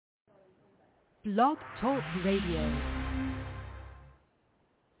Blog Talk Radio.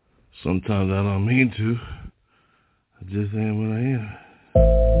 Sometimes I don't mean to. I just am what I am.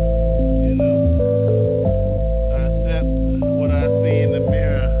 You know, I accept what I see in the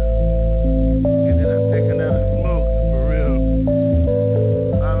mirror, and then I take another smoke, for real.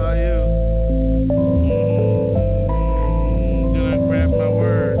 How about you? Then I grab my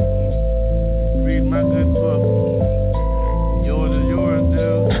word, read my good book. Yours is yours,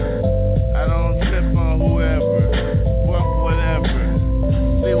 dude. I don't trip on whoever, fuck whatever,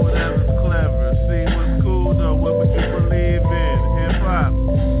 see whatever's clever, see what's cool though, what would you believe in, hip-hop,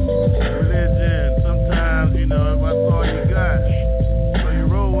 religion, sometimes, you know, if that's all you got, so you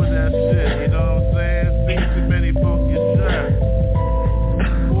roll with that shit, you know what I'm saying, see too many folks get shot,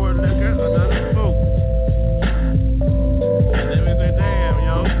 pour liquor, another smoke, and then we say, damn,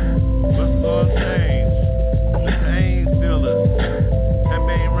 yo, what's gonna change, the pain stiller. That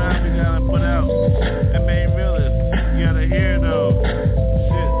main rhyme you gotta put out. That main realist. You gotta hear though.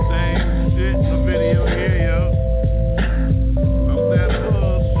 Shit, same shit in the video here, yo. Fuck that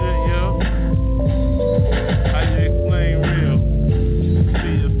bullshit, yo. How you explain real?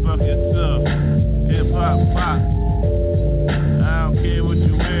 Be your fucking self. Hip hop pop. I don't care what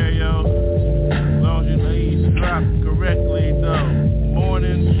you wear, yo. As long as you leave drop correctly though.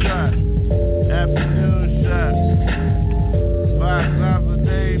 Morning shot. Afternoon shot. 5 times a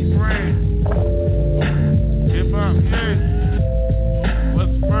day, pray. Hip hop, yeah.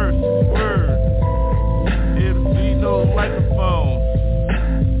 What's first? Word. MC, no microphone.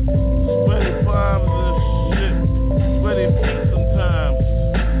 Sweaty palms and shit. Sweaty feet sometimes.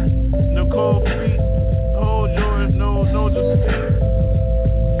 No cold feet. Hold yours, no dispute.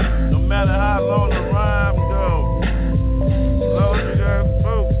 No matter how long the rhyme go. As long as you got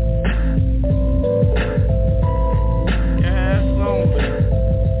smoke.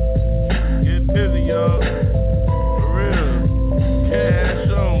 Get busy, y'all. For real. Cash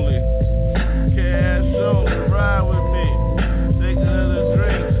only. Cash only. Ride with me. Take another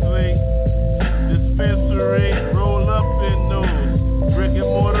drink, sleep. Dispensary. Roll up in those. Brick and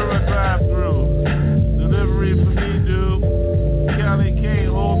mortar or drive-through. Delivery for me, dude. Cali can't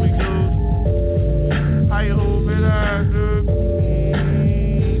hold me, dude. How you hold me down, dude?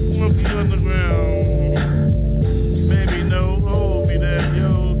 Smoky underground. Baby, no, hold me there, yo.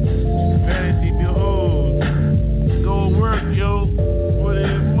 Vanity behold. Go work, yo. Put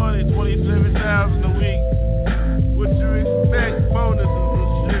in money, $27,000 a week. What you expect? Bonuses and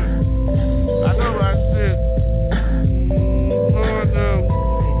shit. I know I shit. Oh no.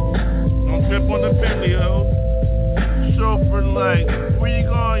 Don't trip on the Bentley, ho. Chauffeur like, where you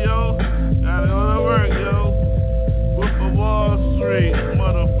going, yo? Gotta go to work, yo. Wolf of Wall Street,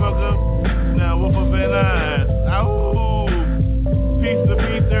 motherfucker. Now Wolf of Van Nuys. Ow! Piece of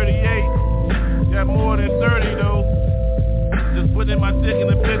B38. Got more than 30 though. Just putting my dick in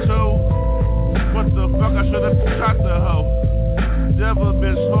the bitch hole. What the fuck? I should've shot the hoe. Devil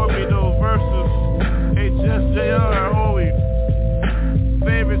bitch, homie though versus HSJR, homie.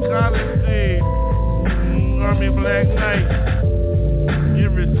 Favorite college team. Army Black Knight.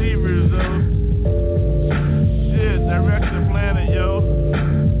 Get receivers though. Shit, direct the planet, yo.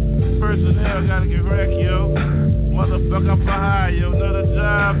 Personnel gotta get wrecked, yo. Motherfucker, I'm for high, yo. Another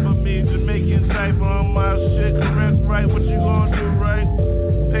job for me. Jamaican type on my shit. Correct, right? What you gonna do, right?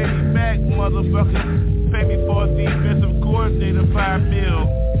 Pay me back, motherfucker. Pay me for a defensive coordinator, $5 mil.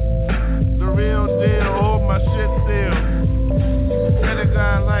 The real deal. Hold my shit still.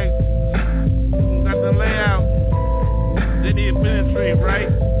 Pentagon like got the layout. They need penetrate, right?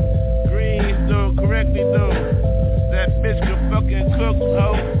 Greens though, correctly though. That bitch can fucking cook,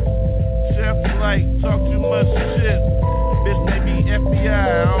 ho. Chef like, talk too much shit. Bitch may be FBI,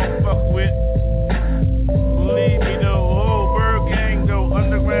 I don't fuck with. Believe me though, whole ByrdGang though,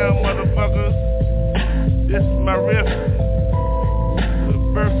 underground motherfuckers. This is my riff. The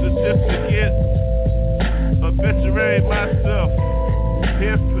birth certificate. Obituary myself.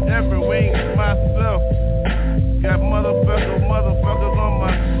 Here forever, wings myself. Got motherfuckers on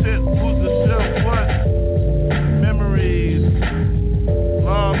my shit. Who's the shelf? What? Memories.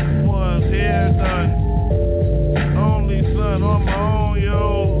 Lost ones, hair done. Only son on my own, yo.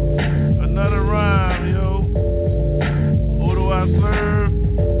 Another rhyme, yo. Who do I serve?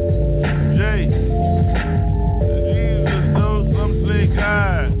 Jay. Jesus, though, some say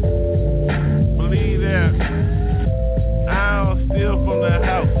God. Believe that. I don't steal from the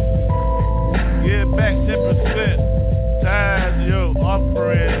house. Get back 10%. Tithes, yo.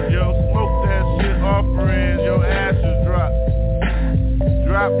 Offerings, yo. Smoke that shit, offerings, yo. Ashes drop.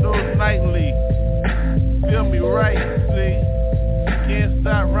 Drop those nightly. Feel me right, see? Can't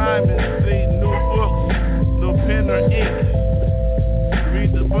stop rhyming, see? New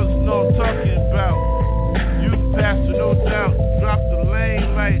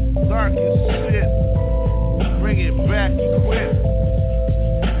dark as shit. Bring it back, equip.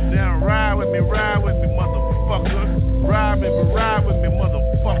 Now ride with me, motherfucker. Ride with me,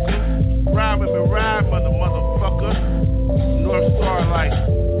 motherfucker. Ride with me, motherfucker. North Star light.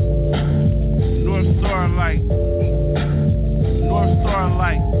 North Star light. North Star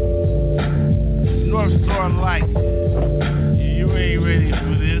light. North Star light. You ain't ready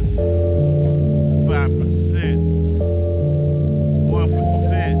for this. 5%.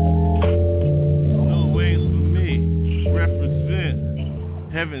 1%. No ways for me. Represent.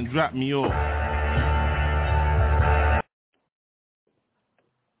 Heaven drop me off.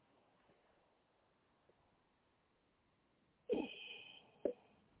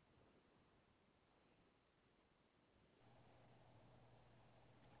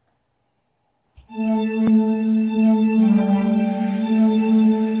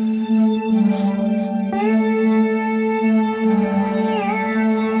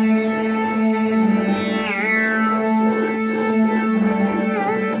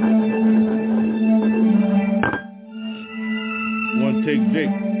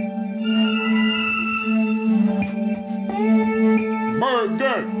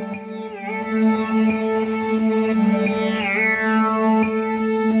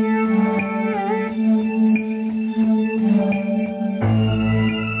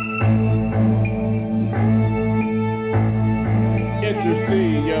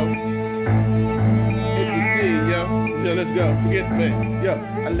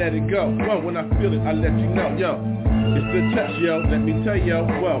 I let you know, yo, it's the touch, yo, let me tell yo,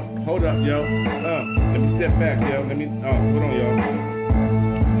 well, hold up, yo, let me step back, yo, hold on, yo,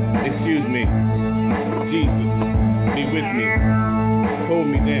 excuse me, Jesus, be with me, hold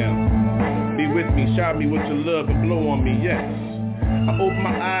me down, be with me, shower me with your love and blow on me, yes, I open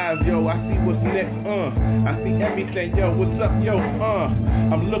my eyes, yo, I see what's next, I see everything, yo, what's up, yo,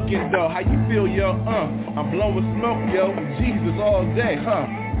 I'm looking, though, how you feel, yo, I'm blowing smoke, yo, Jesus all day,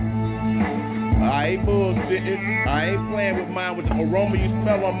 I ain't bullshitting, I ain't playing with mine, with the aroma you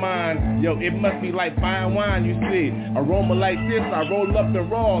smell on mine, yo, it must be like fine wine, you see, aroma like this, I roll up the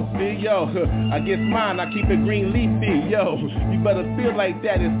raw, see, yo, I get mine, I keep it green leafy, yo, you better feel like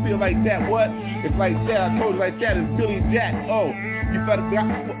that, it's feel like that, what? It's like that, I told you like that, it's Billy Jack, oh,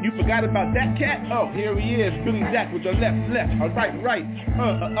 you forgot about that cat? Oh, here he is, Billy Jack with your left, right,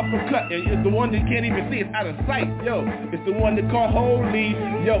 uppercut, and it's the one that you can't even see, it's out of sight, yo, it's the one that call holy,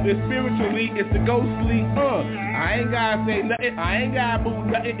 yo, it's spiritually, it's the ghostly, I ain't gotta say nothing, I ain't gotta move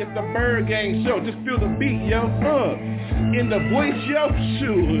nothing, it's the ByrdGang show, just feel the beat, yo, in the voice, yo,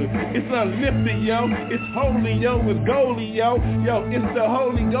 shoot, it's unlifted, yo, it's holy, yo, it's Gully, yo, it's the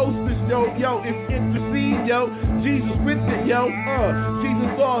Holy Ghost, yo, it's intercede, yo, Jesus with it, yo,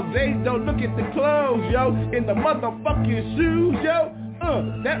 Jesus all day, though, look at the clothes, yo, in the motherfucking shoes, yo,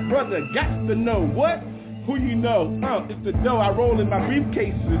 that brother got to know what? Who you know? It's the dough I roll in my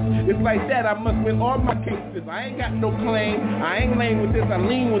briefcases. It's like that, I must win all my cases. I ain't got no claim, I ain't lame with this, I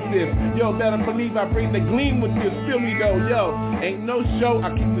lean with this. Yo, better believe I bring the gleam with this. Feel me though, yo, ain't no show, I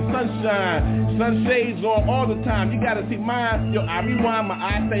keep the sunshine. Sunshades on all the time, you gotta see mine. Yo, I rewind, my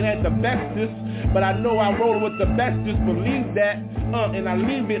eyesight ain't the bestest, but I know I roll with the bestest, believe that. And I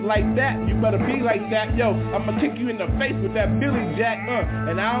leave it like that, you better be like that, yo. I'ma kick you in the face with that Billy Jack,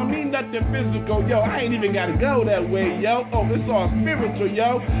 and I don't mean nothing physical, yo. I ain't even gotta go that way, yo. Oh, it's all spiritual,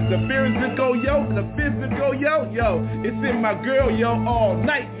 yo. The physical, yo. The physical, yo. It's in my girl, yo, all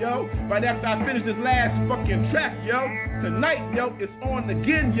night, yo. Right after I finish this last fucking track, yo. Tonight, yo, it's on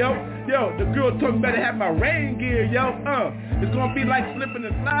again, yo. Yo, the girl told me better have my rain gear, yo. It's gonna be like slipping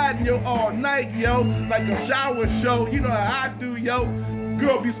and sliding, yo, all night, yo. Like a shower show, you know how I do, yo.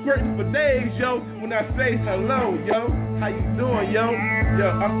 Girl be squirting for days, yo. When I say hello, yo. How you doing, yo? Yo,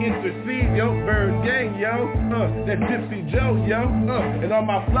 I'm intercede, yo. ByrdGang, yo. That Gypsy Joe, yo. And on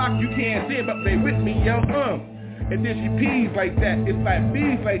my flock, you can't see it, but they with me, yo. And then she pees like that, it's like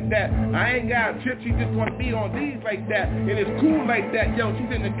bees like that. I ain't got a trip, she just wanna be on these like that. And it's cool like that, yo,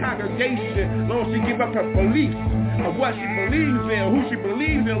 she's in the congregation. Long as she give up her beliefs of what she believes in, who she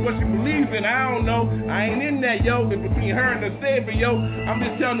believes in, what she believes in, I don't know. I ain't in that, yo, it's between her and the Savior, yo. I'm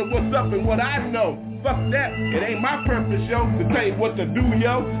just telling her what's up and what I know. Fuck that, it ain't my purpose, yo, to tell you what to do,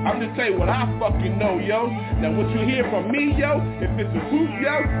 yo. I'm just telling you what I fucking know, yo. Now what you hear from me, yo, if it's the truth,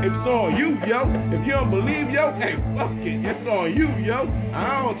 yo, it's on you, yo. If you don't believe, yo, hey, fuck it, it's on you, yo.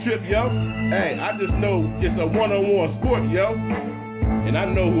 I don't trip, yo. Hey, I just know it's a one-on-one sport, yo. And I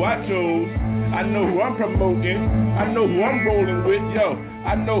know who I chose. I know who I'm promoting. I know who I'm rolling with, yo.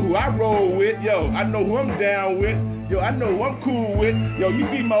 I know who I roll with, yo. I know who I'm down with. Yo, I know who I'm cool with. Yo, you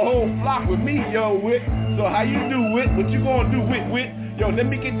be my whole flock with me, yo, with. So how you do with? What you gonna do with? Yo, let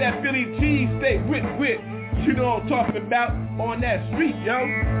me get that Philly cheesesteak with. You know what I'm talking about on that street, yo.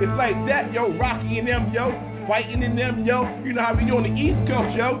 It's like that, yo. Rocky and them, yo. Fighting in them, yo. You know how we do on the East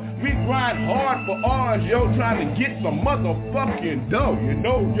Coast, yo. We grind hard for ours, yo. Trying to get some motherfucking dough, you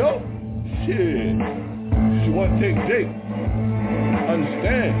know, yo. Shit. She wanna take Jake.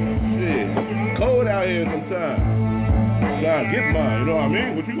 Understand? Shit. Cold out here sometimes. Trying to get mine, you know what I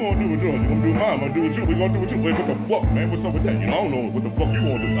mean? What you gonna do with yours? You gonna do mine, I'm gonna do with you. We gonna do with you. Wait, what the fuck, man? What's up with that? You know, I don't know what the fuck you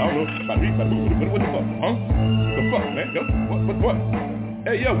gonna do. I don't know. What the fuck, huh? What the fuck, man? Yo, what?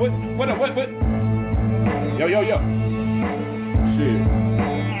 Hey, yo, what? Yo. Shit.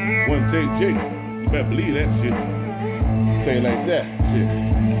 One take Jake. You better believe that shit. Say it like that. Shit.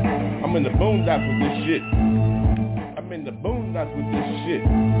 I'm in the boondocks with this shit.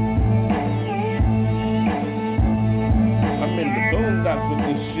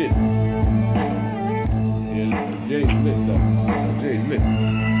 Yeah, Jay lit though. Jay lit.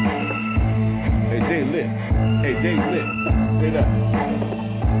 Hey, Jay lit. Straight up.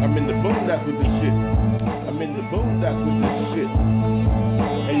 I'm in the boondocks with this shit.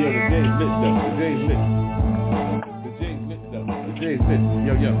 Hey, yo, the Jay's lit though. The Jay's lit.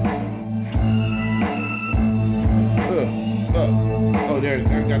 Yo. Oh, there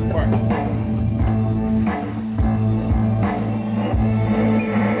got the part.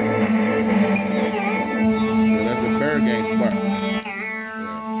 That's the ByrdGang spot.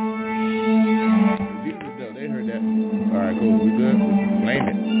 Jesus though, they heard that. Alright, cool, we good? Blame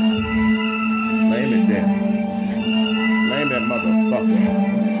it then. Blame that motherfucker.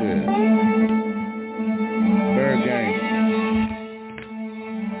 Shit. ByrdGang.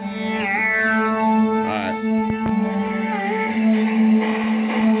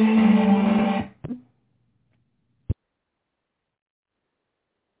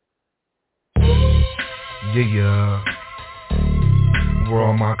 Yeah, where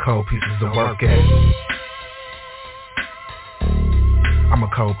all my cold pieces of work at? I'm a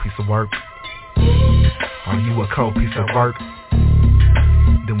cold piece of work. Are you a cold piece of work?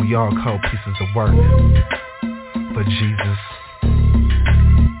 Then we all cold pieces of work for Jesus.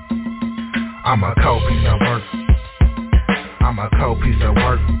 I'm a cold piece of work. I'm a cold piece of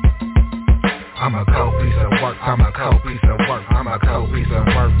work. I'm a cold piece of work. I'm a cold piece of work. I'm a cold piece of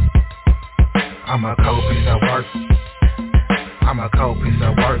work. I'm a cold piece of work. I'm a cold piece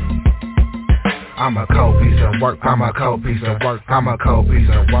of work. I'm a cold piece of work. I'm a cold piece of work. I'm a cold piece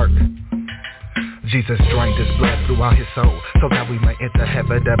of work. Jesus drained his blood throughout his soul, so that we may enter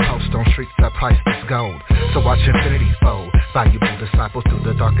heaven. That post on streets that priceless gold. So watch infinity fold. Valuable disciples through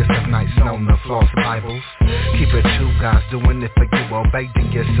the darkest of nights, known the false Bibles. Keep it true, God's doing it for you. Obey,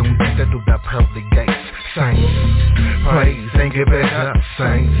 then you soon enter through the pearly gates. Saints, praise and give it up.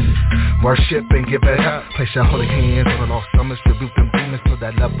 Saints, worship and give it up. Place your holy hands on the lost summers, rebuke them demons till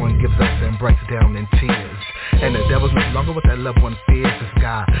that loved one gives us and breaks down in tears. And the devil's no longer what that loved one fears. It's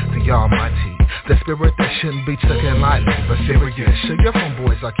God, the Almighty, the spirit that shouldn't be taken lightly, but serious. Sure, your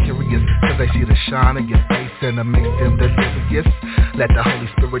homeboys are curious, cause they see the shine of your face and it makes them delirious. Let the Holy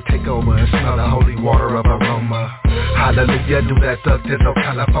Spirit take over and smell the holy water of aroma. Hallelujah, do that thug Dizzle,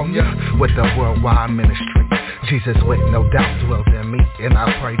 California, with the worldwide ministry. Jesus with no doubt dwells in me, and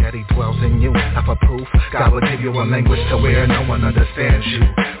I pray that he dwells in you. Now for proof, God will give you a language to where no one understands you,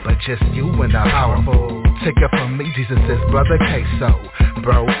 but just you and the powerful. Take it from me, Jesus is brother Queso.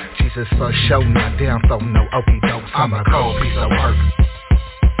 Bro, Jesus for show, not down, throw no okie dokes. I'm a cold piece of work.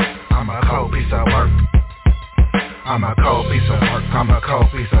 I'm a cold piece of work. I'm a cold piece of work. I'm a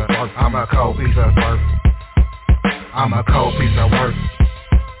cold piece of work. I'm a cold piece of work. I'm a cold piece of work.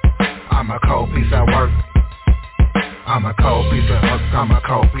 I'm a cold piece of work. I'm a cold piece of work. I'm a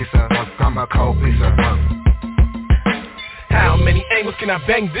cold piece of work. I'm a cold piece of work. How many angles can I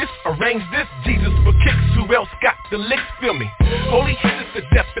bang this, arrange this? Jesus for kicks, who else got the licks? Feel me? Holy heat is the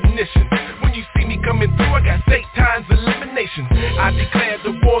definition. When you see me coming through, I got Satan's elimination. I declare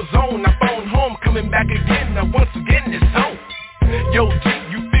the war zone, I phone home, coming back again, now once again it's home. Yo G,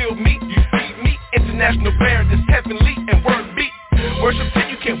 you feel me, you see me, international player that's heavenly and word beat. Worship till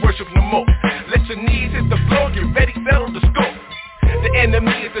you can't worship no more. Let your knees hit the floor, get ready, settle the score. The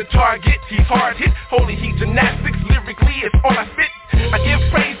enemy is the target, he's hard hit. Holy heat gymnastics, lyrically it's all I spit. I give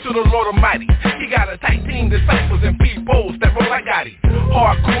praise to the Lord Almighty. He got a tight team, disciples and peoples that roll like Gotti.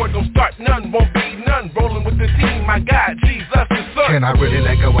 Hardcore, don't start none, won't be none. Rolling with the team, my God, Jesus the Son. Can I really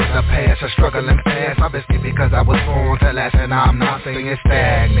let go of the past? I'm struggling fast, obviously because I was born to last. And I'm not saying it's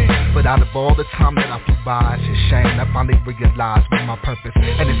stagnant, but out of all the time that I flew by, it's a shame I finally realized what my purpose.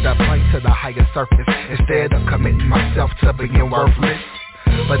 And it's to play to the higher surface instead of committing myself to being worthless.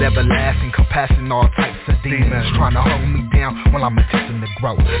 but everlasting compassion, all types of demons trying to hold me down while I'm attempting to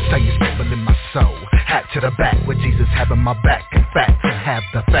grow. Staying stable in my soul, hat to the back with Jesus having my back. In fact, to have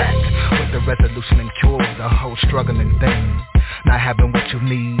the fact with the resolution and cure of the whole struggling thing. Not having what you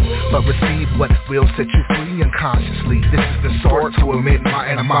need, but receive what will set you free unconsciously. This is the sword to admit my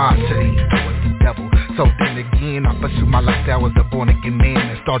animosity towards the devil. So then again, I pursue my lifestyle as a born-again man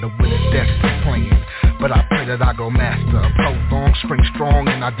and started with a destiny plan. But I pray that I go master, prolong, string strong,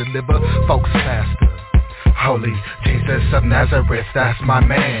 and I deliver folks faster. Holy Jesus of Nazareth, that's my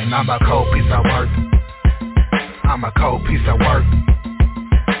man. I'm a cold piece of work. I'm a cold piece of work.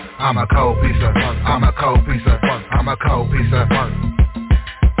 I'm a cold piece of work. I'm a cold piece of work. I'm a cold piece of work.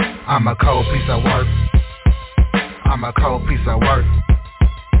 I'm a cold piece of work. I'm a cold piece of work.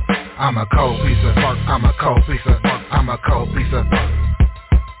 I'm a cold piece of work. I'm a cold piece of work. I'm a cold piece of work.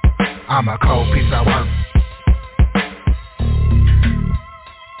 I'm a cold piece of work.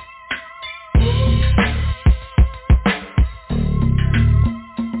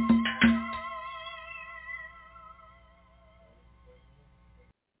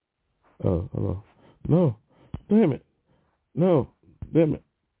 Oh, hello. No. Damn it. No. Damn it.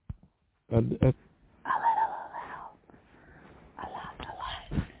 A lot.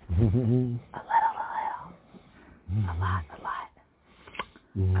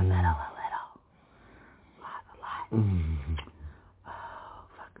 Oh,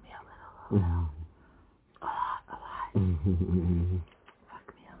 fuck me a little. Fuck me a little. Fuck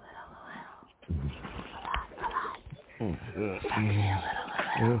me a little.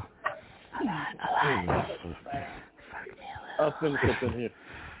 I'll finish up in here.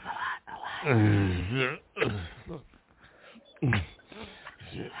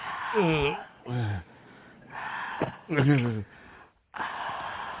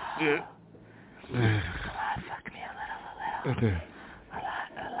 Fuck me a little. Okay. A lot.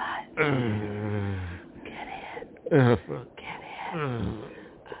 Get in. Get in. A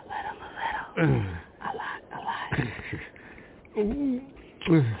little. A lot.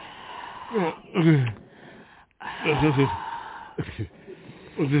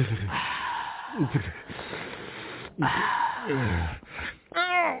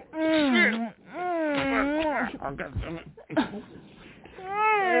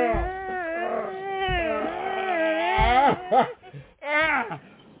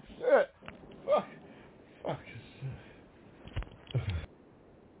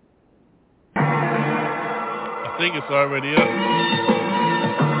 I think it's already up.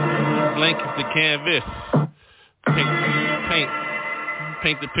 Blank is the canvas.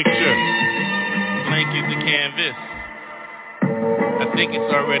 Paint the picture. Blank is the canvas. I think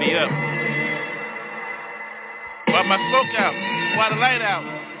it's already up. Why my smoke out? Why the light out?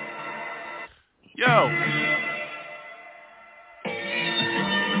 Yo.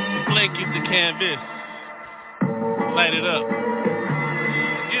 Blank is the canvas. Light it up.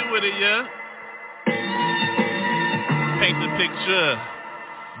 Get with it, yeah. Paint the picture.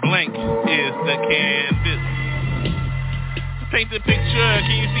 Blank is the canvas. Paint the picture.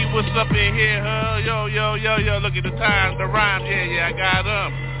 Can you see what's up in here, huh? Yo. Look at the time, the rhyme. Yeah, I got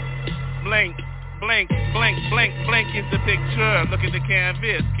them. Blank is the picture. Look at the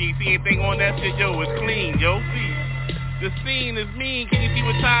canvas. Can you see anything on that shit? Yo, it's clean. Yo, see. The scene is mean. Can you see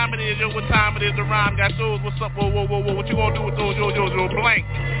what time it is? Yo, what time it is? The rhyme got those. What's up? Whoa. What you gonna do with those? Yo. Blank.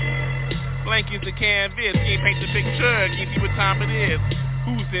 Blank is the canvas. Can you paint the picture? Can you see what time it is?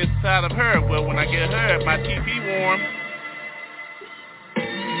 Who's inside of her? Well, when I get her, my TV warm.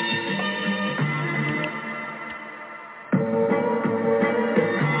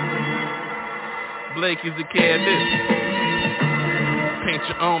 Blake is the canvas. Paint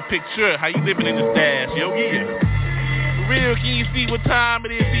your own picture. How you living in the stash? Yo, yeah. For real, can you see what time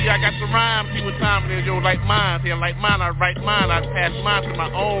it is? See, I got the rhyme. See what time it is? Yo, like mine. See, I like mine. I write mine. I pass mine to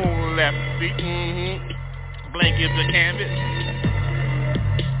my own left. See, Blank is the canvas.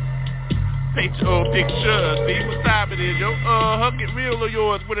 Paint your own picture. See what time it is? Yo, get real of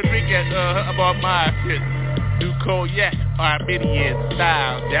yours with a drink at, about my shit. New cognac, Armenian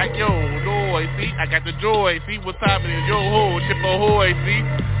style. Jack, yo, joy, see, I got the joy, see what's happening, yo, ho, chip ahoy, see,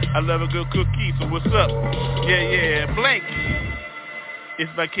 I love a good cookie, so what's up? Yeah, Blank,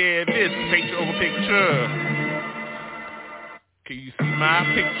 it's my canvas, paint your own picture. Can you see my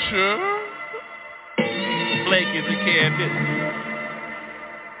picture? Blank is the canvas.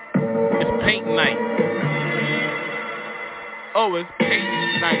 It's paint night. Oh, it's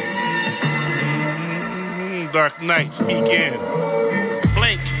paint night. Dark nights begin.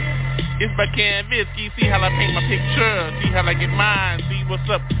 Blank It's my canvas, you see how I paint my picture, see how I get mine, see what's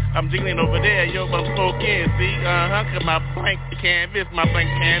up, I'm jiggling over there, yo, but I'm smoking, see, cause my blank canvas,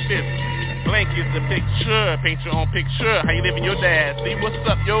 blank is the picture, paint your own picture, how you living your dad, see what's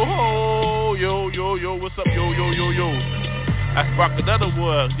up, yo, ho, yo, what's up, yo, I spark another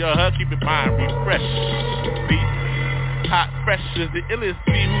wood, yo, keep in mind, refresh, see, hot, fresh is the illest,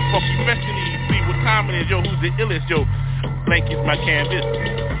 see who's fucking fresh in these, see what time it is, yo, who's the illest, yo, blank is my canvas.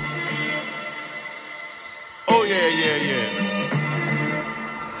 Oh yeah.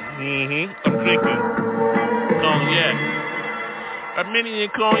 I'm drinking cognac. Armenian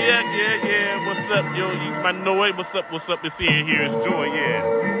cognac, yeah. What's up, yo? You might know it. What's up? It's here. It's joy, yeah.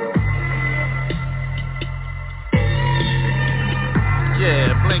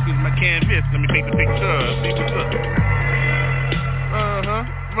 Yeah, blank is my canvas. Let me take the picture. See what's up.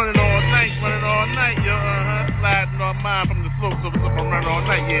 Running all night, yo. Sliding on mine from the slopes. So what's up? I'm running all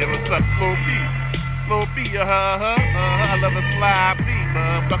night, yeah. What's up? Slow B, I love a fly B,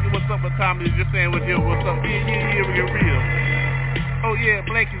 motherfucker, what's up, what time is your sandwich, yo, what's up, yeah, we get real. Oh yeah,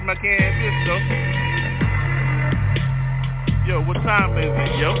 blank is my canvas, though. Yo, what time is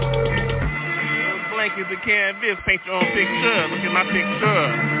it, yo? Blank is the canvas, paint your own picture, look at my picture.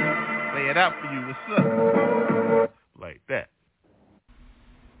 Lay it out for you, what's up? Like that.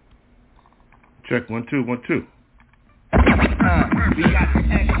 Check 1 2 1 2. We got the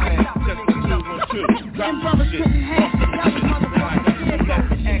X-Men. Check 1 2 1 2. Drop the shit.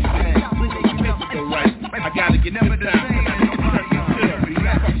 I gotta get this down. We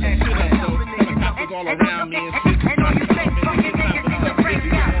got some shit up, so helicopters all around me and shit.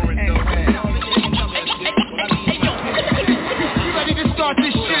 You ready to start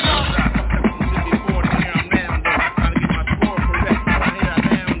this shit up?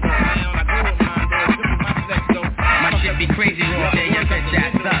 Crazy all day, you bet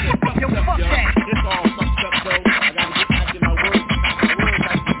that's up. Yo, fuck that. It's all fucked up, though. I gotta get back in my words.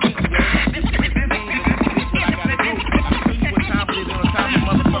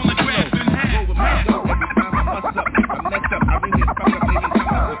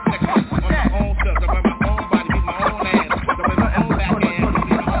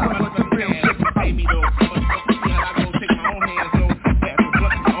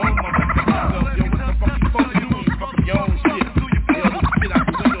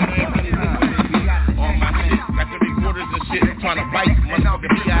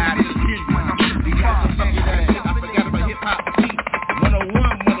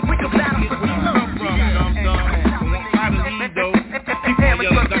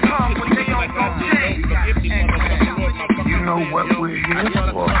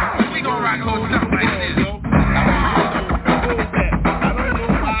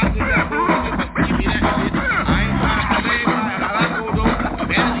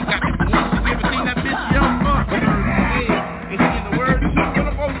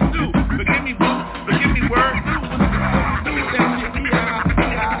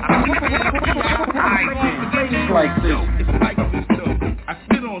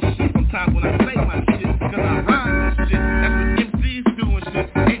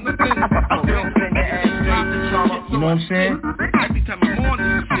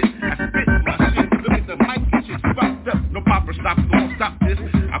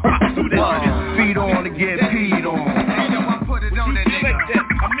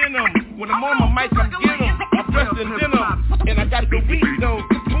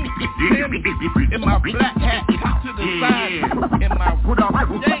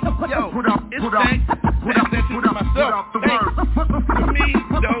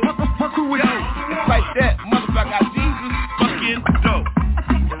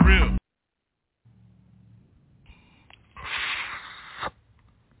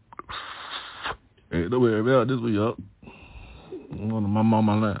 This was up. My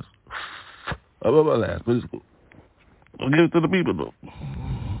mama last. About my last, but it's cool. I'll give it to the people though.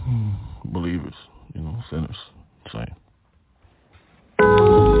 Believers, sinners, same.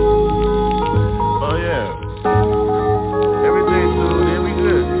 Oh yeah. Everything's good. Yeah, we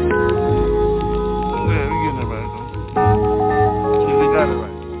good. Yeah, we getting it right though. Yeah, we got it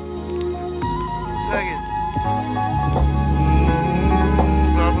right. Second.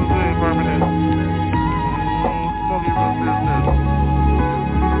 Probably permanent. Smoky room business.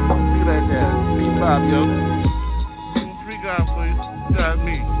 Look at that. Bob, yo. Free guy, please. Got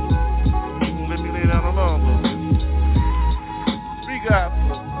me. Let me lay down alone a little bit. Free guy,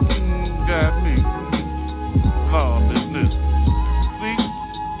 got me. Law business. See?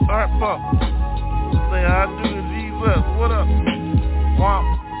 Start pump. Say I do is Jesus. What up? Womp.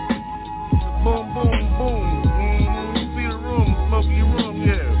 Boom, boom, boom. See the room, smoky room,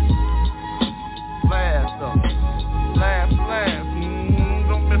 yeah.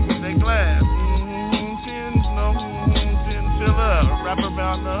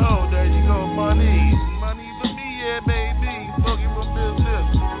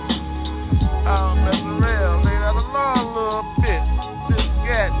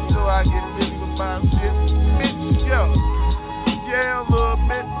 I get busy with my shit. Bitch, yo. Yeah, a little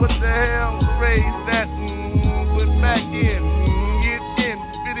bit, what the hell? Raise that, put back in. Get in,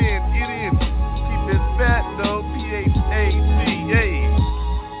 fit in, get in. Keep it fat though, P-H-A-T-A.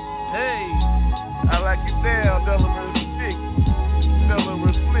 Hey, I like it down, Delaware Slick.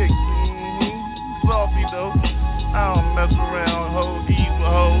 Delaware Slick, Salty though. I don't mess around, hoes, evil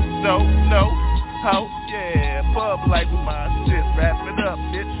hoes, no, ho, yeah. Pub like with my shit, wrap it up,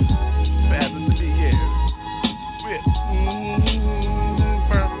 bitch. Faster to the air. Whip,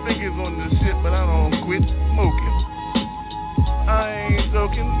 burn fingers on this shit, but I don't quit smoking. I ain't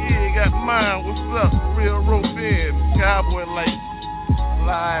joking, yeah, got mine, what's up? Real rope in, cowboy like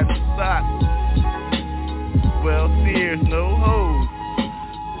livestock. Well, Sears, no hoes.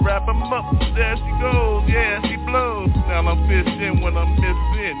 Wrap 'em up, there she goes, yeah, she blows. Now I'm fishing when I'm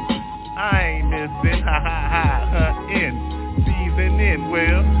missing. I ain't missing, ha ha ha, hunting, seasoning,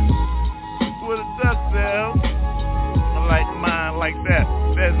 well, with a duck cell. I like mine like that,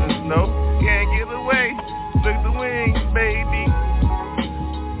 pheasants, no, can't get away. Look at the wings, baby.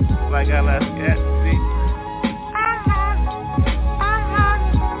 Like I left cat, see?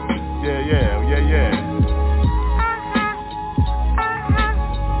 Yeah.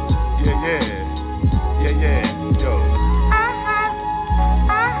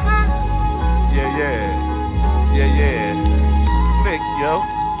 Yeah, yo. Yeah. Slick, yo.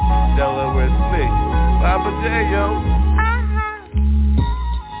 Delaware Slick. Papa J, yo.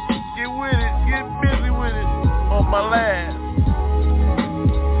 Get with it, get busy with it. On my last,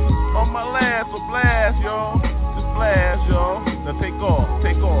 so blast, y'all. Just blast, y'all. Now take off.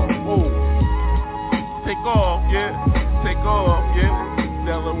 Whoa. Take off, yeah.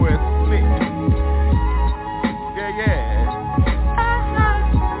 Delaware Slick. Yeah.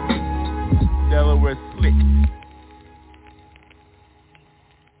 Delaware Slick.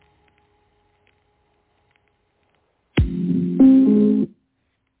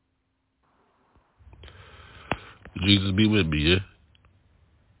 Jesus be with me, yeah?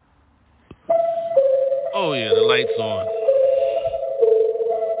 Oh yeah, the light's on.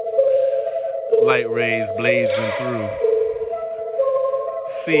 Light rays blazing through.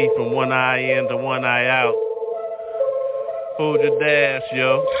 See from one eye in to one eye out. Hold your dash,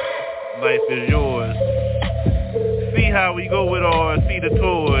 yo. Life is yours. See how we go with ours. See the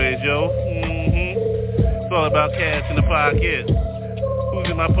toys, yo. It's all about cash in the pocket. Who's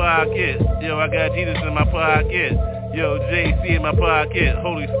in my pocket? Yo, I got Jesus in my pocket. Yo, JC in my pocket.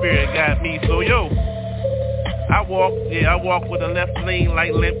 Holy Spirit got me. So, yo, I walk with a left lane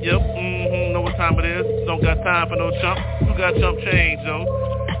like limp, yo. Know what time it is. Don't got time for no chump. Who got chump change, yo?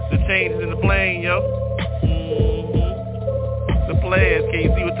 The change is in the plane, yo. The players, can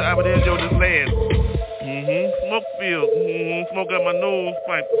you see what time it is, yo? This land. Smoke field. Smoke out my nose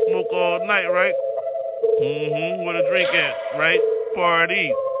pipe. Smoke all night, right? Where the drink at, right?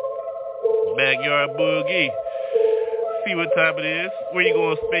 Party. Backyard boogie. See what time it is. Where you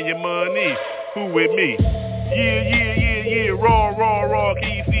gonna spend your money? Who with me? Yeah. Raw.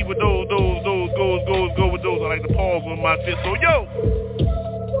 Can you see what those go with those? I like to pause on my fist. So yo,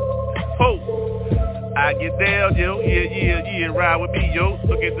 ho, I get down, yo. Yeah. Ride with me, yo.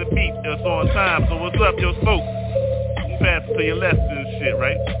 Look at the beat, it's on time. So what's up, yo, smoke? You pass it to your left and shit,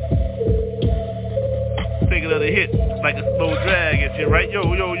 right? Take another hit, like a slow drag and shit, right? Yo,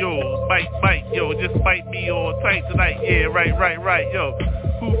 bite, yo, just bite me all tight tonight. Yeah, right, yo.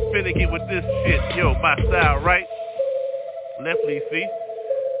 Who finna get with this shit? Yo, my style, right? Leftly, see?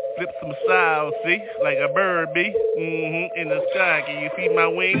 Flip some style, see? Like a bird be. In the sky, can you see my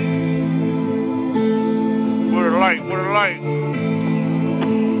wings? What a light.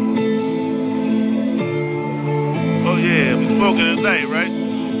 Oh yeah, we smoking tonight, right?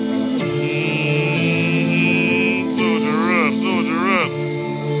 Soldier up.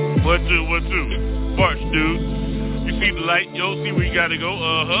 What two? March, dude. You see the light, yo, see where you gotta go,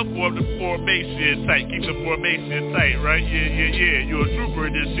 form the formation tight, keep the formation tight, right? Yeah, you're a trooper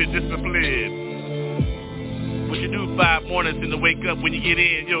in this shit, discipline. What you do 5 mornings and to wake up when you get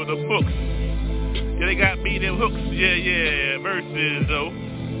in, yo, the books. Yeah, they got me them hooks, yeah, verses, though.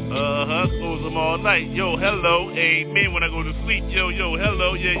 Close them all night, yo, hello, amen when I go to sleep, yo,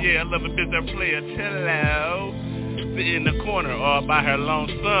 hello, yeah, I love a bitch that play a cello. Sit in the corner all by her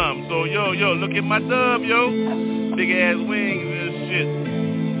lonesome. So yo, look at my dub, yo. Big ass wings and shit.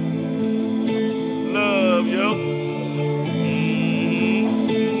 Love, yo.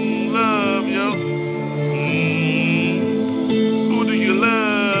 Love, yo. Who do you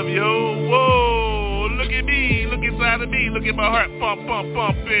love, yo? Whoa, look at me, look inside of me, look at my heart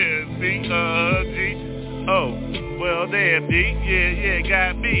pumping. See, G. Oh, Well, damn, D. Yeah,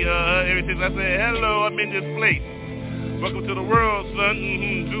 got me. Ever since I said, hello, I'm in this place. Welcome to the world, son.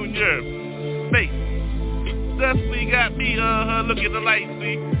 Junior. Space. Thusly got me, look at the light,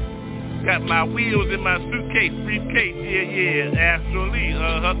 see. Got my wheels in my suitcase, briefcase, yeah. Astrally,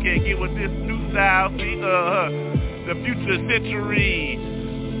 can't get with this new style, see. The future century.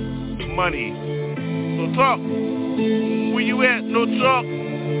 Money. So talk. Where you at? No talk.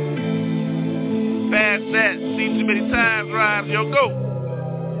 Fast that. Seen too many times, rhymes. Yo, go.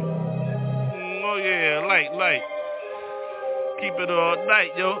 Oh yeah, light. Keep it all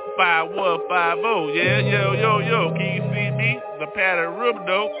night, yo. 5150. Yeah, yo. Can you see me? The pattern room,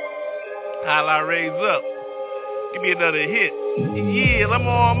 though. Holla, raise up. Give me another hit. Yeah, I'm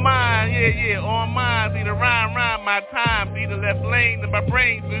on mine. Yeah, on mine. See the rhyme, my time. See the left lane of my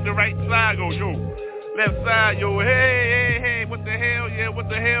brain. See the right side go, yo. Left side, yo. Hey. What the hell? Yeah, what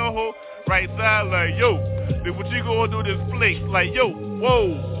the hell, ho? Right side, like, yo. Then what you gonna do this place? Like, yo,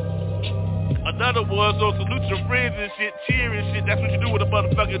 whoa. Another one, so salute your friends and shit, cheer and shit. That's what you do with a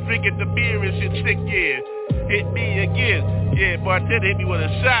motherfucker drinking the beer and shit, sick, yeah. Hit me again. Yeah, bartender hit me with a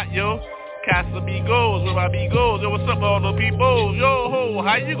shot, yo. Casa Migos, where my Migos. There was something on the people. Yo, ho,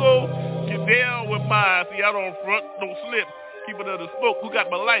 how you go? Get down with mine. See, I don't front, don't slip. Keep it under smoke. Who got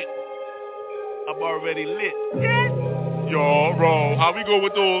my light? I'm already lit. Y'all wrong. How we go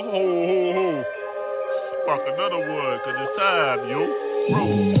with those? Ho. Fuck another one, cause it's time, yo. Bro.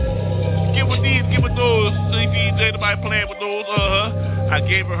 Get with those. CPJ, nobody playing with those, I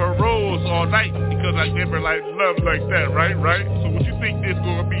gave her rose all night because I gave her like love like that, right? So what you think this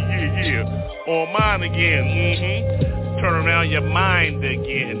gonna be? Yeah. On mine again, Turn around your mind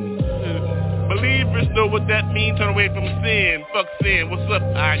again. Believers know what that means, turn away from sin. Fuck sin, what's up?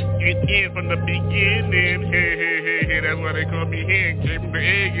 I get in from the beginning. Hey, that's why they call me hen. Came from the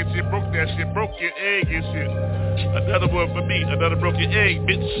egg and shit, broke that shit, broke your egg and shit. Another one for me, another broken egg,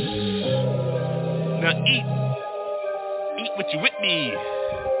 bitch. Now eat what you with me.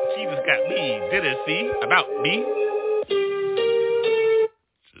 Jesus got me, did it, see? About me.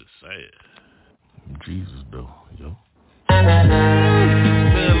 Just say it. Jesus, though, yo.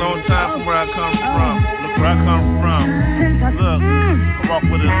 Been a long time from where I come from. Look where I come from. Look, I walk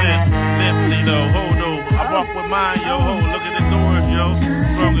with a limp, though, I walk with mine, yo, ho. Look at the doors, yo.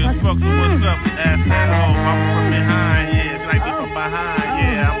 Strong as fuck, so what's up? Ask that ho. I'm from behind, yeah. Like me from behind,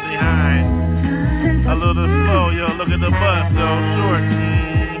 yeah, I'm behind. A little slow, yo. Look at the bus, though. Short,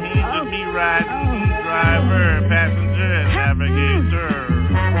 just me riding. Driver, passenger, navigator.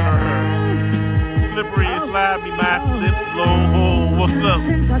 Slippery, slide me my slip slow. What's up?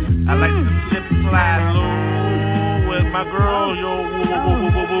 I like to slip, slide low with my girl, yo.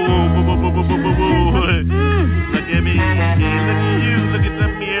 Look at me, look at you, look at the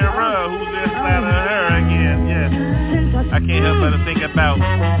mirror. Who's inside of her again? Yes. I can't help but to think about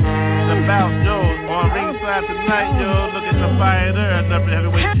yo, on ringside tonight, yo. Look at the fighter, another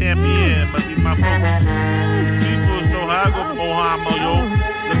heavyweight champion. Must be my folks. People know how I go from Ohio, yo.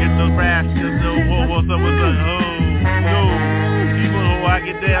 Look at the rascals, yo. What's up, yo. People know I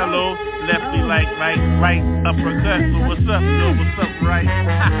get down low. Lefty like right uppercut. So what's up, yo? What's up, right?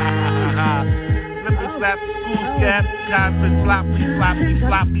 Flip and slap, school scat, constant sloppy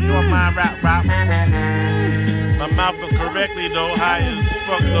on my rap. My mouth is correctly though, high as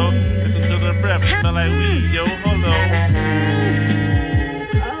fuck though. Listen to the breath, smell like weed, yo, hello.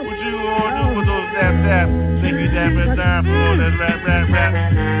 What you gonna do with those dap? Think you dapping down for all that rap.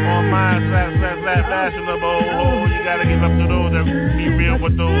 On my slap, fashionable, ho. You gotta give up to those that be real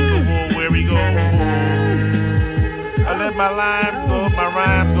with those, so where we go. I let my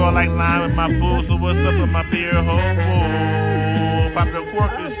rhymes go like lime with my food. So what's up with my beer, ho? Pop the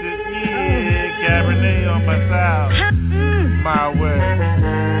cork and shit, yeah. Cabernet on my style, my way.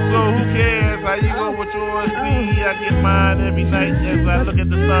 So who cares how you go with yours? See, I get mine every night as I look at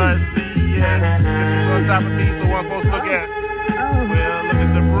the stars. See, yeah. If she's on top of me, so I'm supposed to look at. Well, look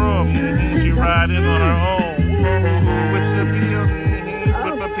at the broom. She riding on her own. With the pill,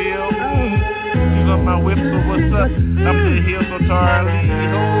 whip a pill. She's on my whip, so what's up? I'm the heel, so Charlie.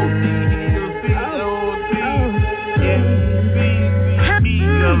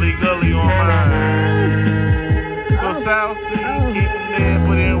 Gully on mine. So South Sea, keep there,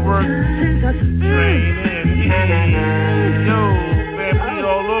 put in work, training, yo, family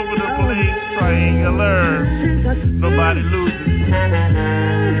all over the place, triangular, nobody loses.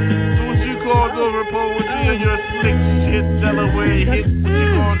 So what you call over poetry or your slick shit, Delaware hit, what you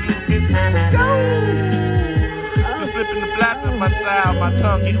gonna do, bitch? Go! Just slipping the flaps in my style, my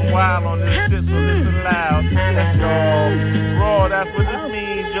tongue getting wild on this shit, so listen loud. Yes, y'all, raw, that's what it means.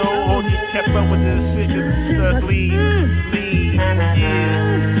 Yo, hold your kept up with this shit, cause it's just lean,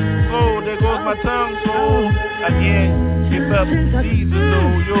 yeah. So, there goes my tongue, so, again, keep up, Jesus,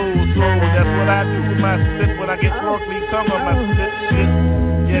 yo, so, that's what I do with my spit when I get sparkly tongue on my spit shit.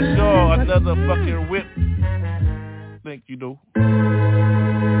 Yes, sure, another fucking whip. Thank you, though.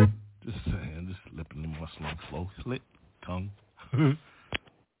 Just saying, just lipping more slow, slit, tongue.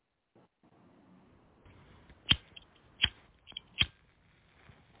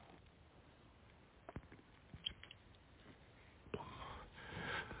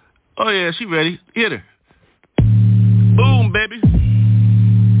 Oh yeah, she ready. Hit her. Boom, baby.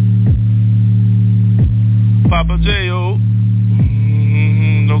 Papa J.O.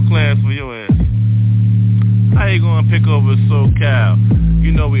 No class for your ass. How you gonna pick over SoCal?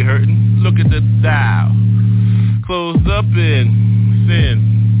 You know we hurtin'. Look at the dial. Closed up in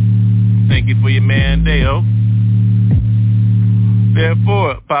sin. Thank you for your man, Deo.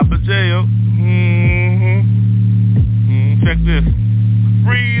 Therefore, Papa J.O. Check this.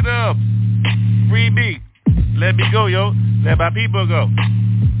 Freedom. Free me. Let me go, yo. Let my people go.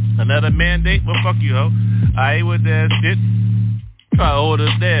 Another mandate? Well, fuck you, ho. I ain't with that shit. Try to hold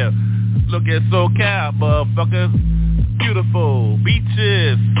us down. Look at SoCal, motherfuckers. Beautiful.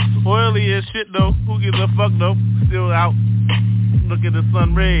 Beaches. Oily as shit, though. Who gives a fuck, though? Still out. Look at the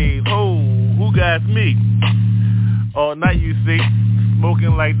sun rays. Oh, who got me? All night, you see.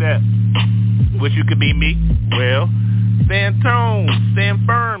 Smoking like that. Wish you could be me. Well, stand tone, stand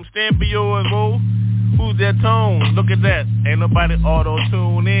firm, stand for yours, whoa. Who's that tone? Look at that. Ain't nobody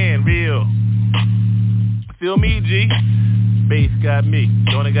auto-tune in, real. Feel me, G? Bass got me.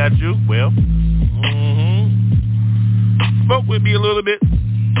 Don't it got you? Well, Spoke with me a little bit.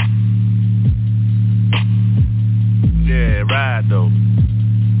 Yeah, ride, though.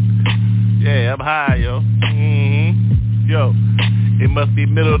 Yeah, I'm high, yo. Yo, it must be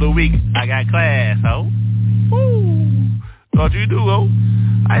middle of the week. I got class, ho. Woo. Thought you do, ho.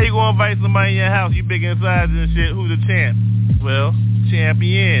 How you gonna invite somebody in your house? You big in size and shit. Who's the champ? Well,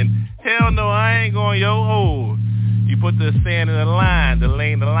 champion. Hell no, I ain't going, yo. Oh, you put the sand in the line, to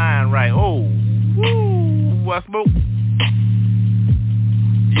lane the line right. Oh, woo. I smoke.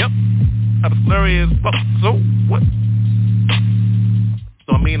 Yep. I'm slurry as fuck. So what?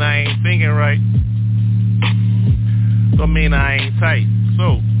 Don't mean I ain't thinking right. Don't mean I ain't tight.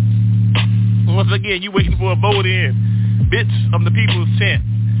 So, once again, you waiting for a vote in. Bitch, I'm the people's champ.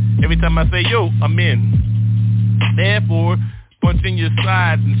 Every time I say, yo, I'm in. Therefore, punch in your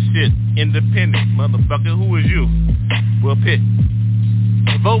side and shit. Independent. Motherfucker, who is you? Well, pick.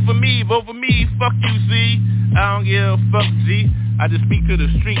 Vote for me, fuck you, see? I don't give a fuck, G. I just speak to the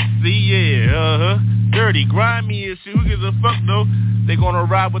streets, see? Yeah, Dirty, grimy and shit. Who gives a fuck, though? They gonna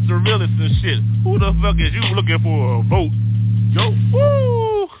ride with the realists and shit. Who the fuck is you looking for a vote? Yo,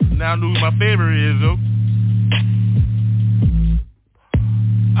 woo! Now I know who my favorite is, yo.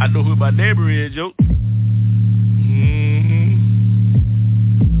 I know who my neighbor is, yo.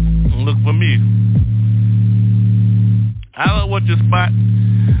 Look for me. I don't want your spot.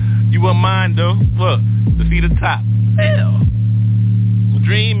 You want mine, though. Look, to see the top. Hell.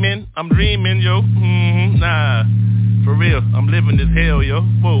 I'm dreaming, yo. Nah, for real, I'm living this hell, yo.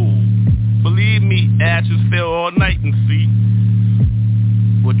 Whoa. Believe me, ashes fell all night and see.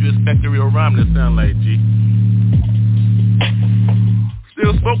 What you expect a real rhyme to sound like, G?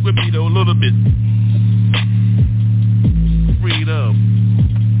 Still spoke with me, though, a little bit. Freedom.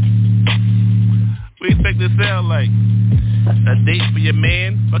 What you expect it to sound like? A date for your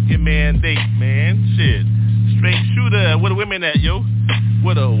man? Fuck your man date, man. Shit. Straight shooter. Where the women at, yo?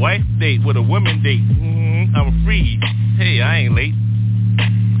 With a wife date, with a woman date. I'm free. Hey, I ain't late.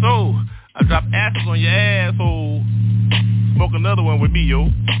 So, I drop ashes on your asshole. Smoke another one with me, yo.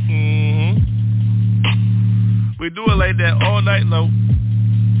 We do it like that all night low.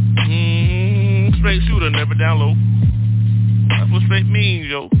 Straight shooter, never down low. That's what straight means,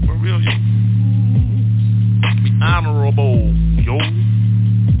 yo. For real, yo. Be honorable, yo.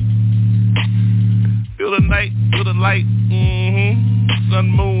 Feel the night, feel the light. Sun,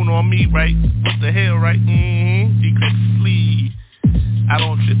 moon on me, right? What the hell, right? Eclipse. I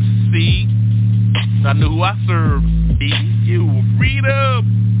don't trip, see? I know who I serve. Be you.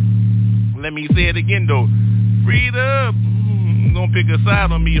 Freedom. Let me say it again, though. Freedom. Don't pick a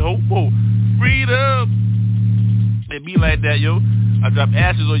side on me, ho. Freedom. It be like that, yo. I drop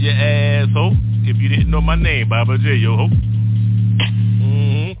ashes on your ass, ho. If you didn't know my name, Baba J, yo, ho.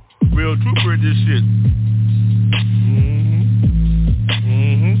 Real trooper in this shit.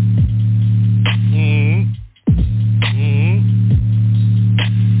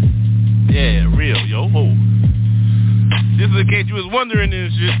 Yeah, real, yo, ho. Just in case you was wondering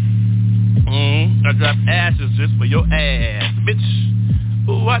this shit. drop ashes just for your ass, bitch.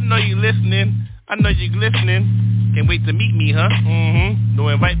 Ooh, I know you listening. I know you glistening. Can't wait to meet me, huh? No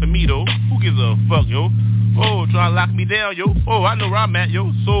invite for me, though. Who gives a fuck, yo? Oh, try to lock me down, yo. Oh, I know where I'm at,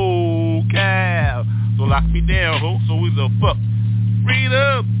 yo. So Cal. So lock me down, ho. So who's a fuck? Read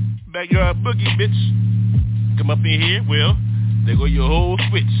up. Backyard boogie, bitch. Come up in here, well, there go your whole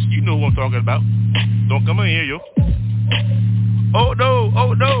switch. You know what I'm talking about. Don't come in here, yo. Oh, no.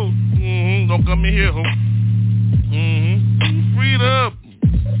 Oh, no. Don't come in here, ho. Read up.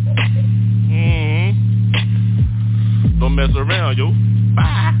 Don't mess around, yo.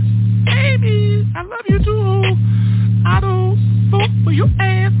 Bye. Baby, I love you too. I don't vote for your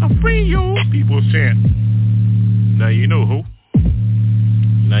ass. I'm free, yo. People chant. Now you know, ho.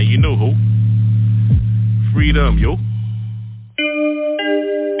 Now you know, ho. Freedom, yo.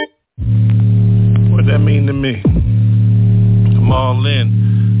 What that mean to me? I'm all in.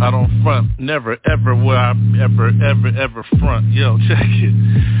 I don't front, never, ever will I ever front. Yo, check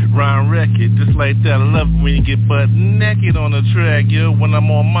it, Ryan wreck it, just like that. I love it when you get butt naked on the track, yo. When I'm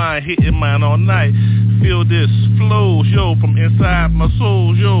on mine, hitting mine all night. Feel this flows, yo, from inside my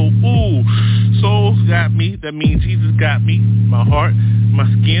soul, yo. Ooh, soul's got me, that means Jesus got me. My heart, my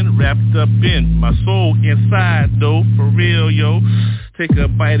skin wrapped up in my soul inside, though, for real, yo. Take a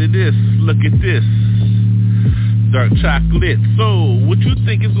bite of this, look at this. Dark chocolate. So, what you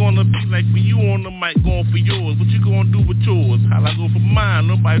think it's gonna be like when you on the mic going for yours? What you gonna do with yours? How I go for mine?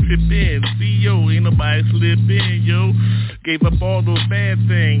 Nobody trip in. See, yo, ain't nobody slip in, yo. Gave up all those bad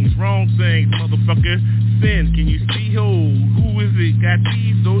things, wrong things, motherfucker. Sin, can you see, ho? Who is it? Got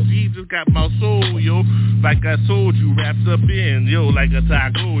these, though. Jesus got my soul, yo. Like I told you, wrapped up in, yo, like a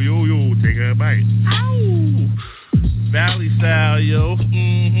taco, yo, take a bite. Ow! Valley style, yo,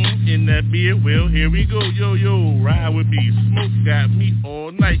 in that beer, well, here we go, yo, ride with me, smoke got me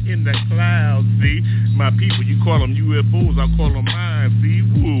all night in the clouds, see, my people, you call them UFOs, I call them mine, see,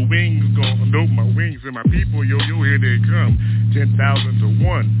 woo, wings gone, no, my wings and my people, yo, here they come, 10,000 to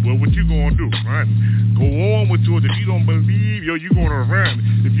 1, well, what you gonna do, run, go on with yours, if you don't believe, yo, you gonna run,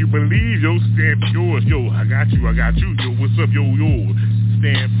 if you believe, yo, stand for yours, yo, I got you, yo, what's up, yo,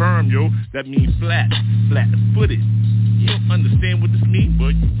 stand firm, yo, that means flat-footed. You don't understand what this means,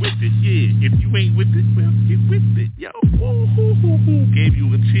 but you with it, yeah. If you ain't with it, well, get with it, yo. Who gave you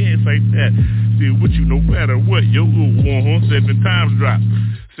a chance like that? Still with you no matter what, yo. 7 times drop,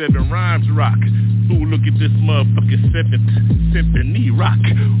 7 rhymes rock. Ooh, look at this motherfucking 7th symphony rock.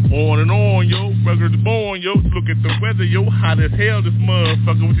 On and on, yo. Brother's born, yo. Look at the weather, yo. Hot as hell, this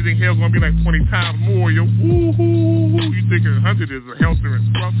motherfucker. What you think hell's gonna be like 20 times more, yo? You think 100 is a helter and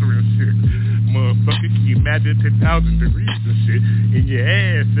skelter and shit? Motherfucker, can you imagine 10,000 degrees and shit in your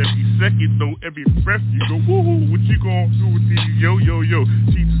ass every second, though, every breath you go, what you gonna do with these, yo,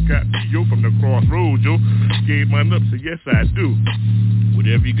 Jesus got me, yo, from the crossroads, yo, gave mine up, so yes, I do,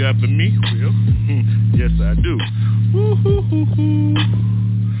 whatever you got for me, well, yes, I do,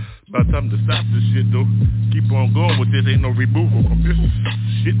 About time to stop this shit, though. Keep on going with this. Ain't no removal from this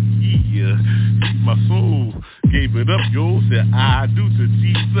shit. Yeah. My soul gave it up, yo. Said I do to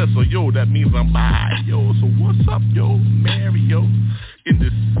Jesus. So, yo, that means I'm by, yo. So, what's up, yo? Mary, yo. In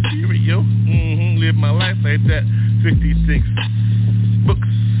the spirit, yo. Live my life like that. 56 books,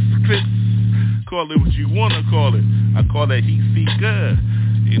 clips. Call it what you want to call it. I call that heat seeker.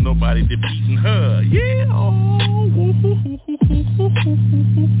 Ain't nobody defeating her. Yeah.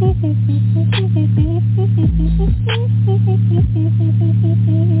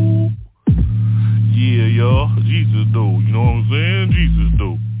 Yeah, y'all. Jesus, though. You know what I'm saying? Jesus,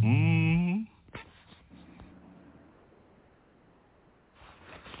 though.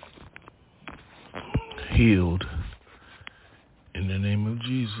 Healed. In the name of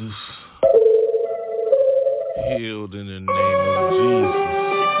Jesus. Healed in the name of Jesus.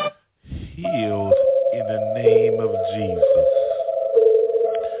 Healed in the name of Jesus.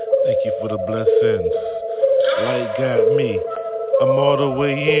 Thank you for the blessings. Light got me. I'm all the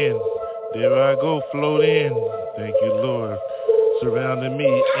way in. There I go, float in. Thank you, Lord. Surrounding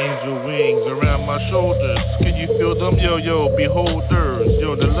me, angel wings around my shoulders. Can you feel them? Yo, beholders.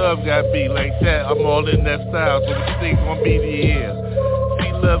 Yo, the love got me like that. I'm all in that style. So what you think gonna be the end?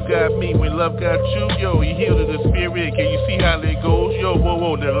 Love got me, when love got you, yo, you heal to the spirit, can you see how it goes, yo,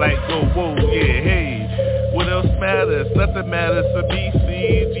 whoa, the light go, whoa, yeah, hey, what else matters, nothing matters to me,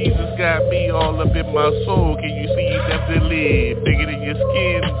 see, Jesus got me all up in my soul, can you see, definitely, bigger than your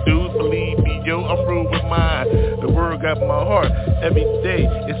skin, dude, believe me, yo, I'm rude with mine, the word got grab my heart every day.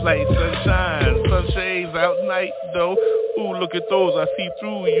 It's like sunshine, sunshades out night though. Ooh, look at those, I see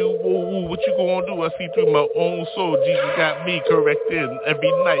through you. Ooh, what you gonna do? I see through my own soul. Jesus got me corrected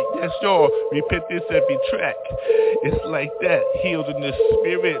every night. Yes, y'all, repent this every track. It's like that, healed in the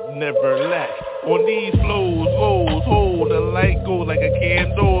spirit, never lack. On these flows, lows, hold the light go like a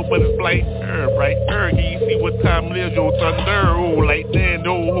candle, but it's brighter, brighter. Can you see what time it is? Yo, thunder, oh, like then,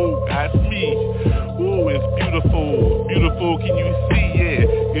 oh, that's me. Ooh, it's beautiful, beautiful. Can you see? Yeah,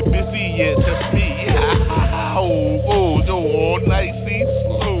 get busy, yeah, touch me. Yeah, oh, yo, all night, see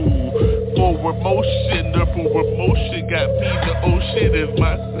slow. Forward motion, the forward motion got me. The ocean is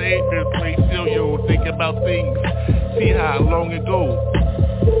my savior. Play still, yo, think about things. See how long it go.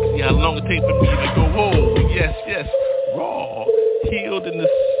 See how long it takes for me to go. Oh, yes, yes, raw, healed in the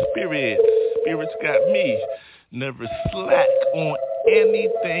spirit. Spirit's got me. Never slack on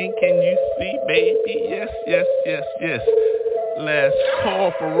anything. Can you see, baby? Yes, yes, yes, yes. Last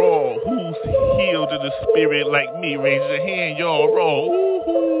call for all who's healed in the spirit like me. Raise your hand, y'all. Raw.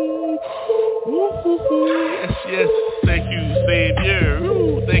 Ooh, yes, yes. Thank you, Savior.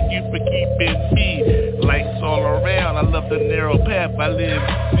 Ooh, thank you for keeping me. Lights all around. I love the narrow path I live.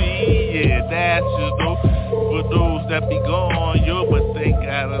 See, yeah, that's just for those that be gone, yo. But thank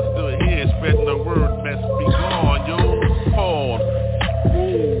God I'm still here, spreading the word. Best be gone, yo. Called.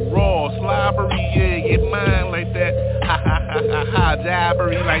 Ooh, raw, slobbery, yeah, get mine like that. Ha ha ha ha ha,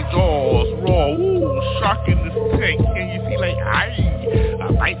 jabbery like jaws. Raw, ooh, shark in this tank. Can you see like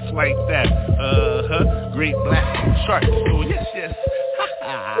bites like that? Great black shark. So yes, yes, ha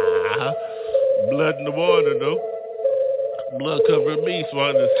ha. Blood in the water though. Blood covered me, so I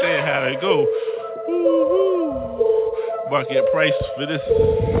understand how they go. Ooh, market price for this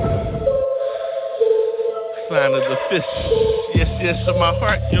sign of the fish. Yes, yes, in my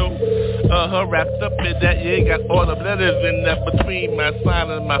heart, yo. Wrapped up in that, yeah, got all the letters in that between my sign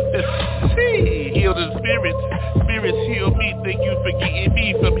and my fist. See, heal the spirits. Spirits heal me. Thank you for getting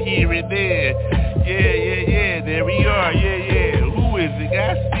me from here and there. Yeah, yeah, yeah, there we are. Yeah, yeah. Who is it?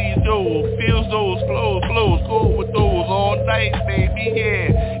 I see those, feels those, flows, go with those all night, baby.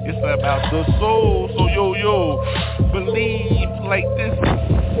 Yeah, it's about the soul. So yo, believe like this.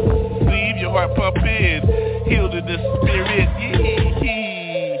 Leave your heart pump in. Healed in the spirit,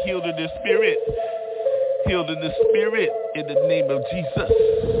 yeah, healed in the spirit, healed in the spirit, in the name of Jesus.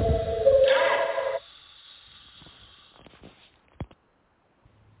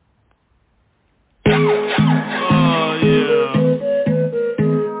 Oh yeah,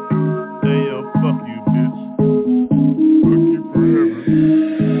 hey yo, fuck you, bitch, fuck you forever.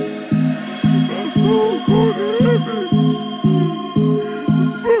 My soul going to heaven.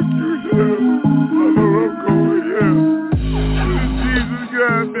 Fuck you, devil. I know I'm going, yeah. Jesus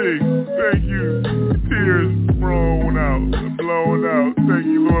got me. Thank you. Tears blown out. Thank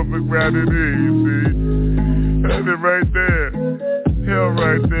you, Lord, for grabbing me, you see. That's it right there. Hell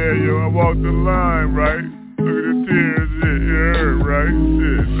right there, yo. I walked the line, right? Look at the tears, shit. You heard, right?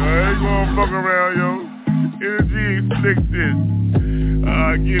 Shit. I ain't gonna fuck around, yo. Energy slick this.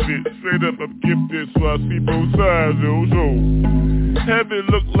 I give it. Straight up, I'm gifted, so I see both sides, yo. So, heaven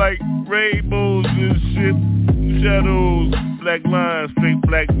look like rainbows and shit. Shadows, black lines, fake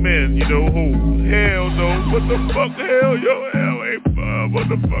black men, you know who? Hell no. What the fuck, hell, yo? Hell ain't fun. What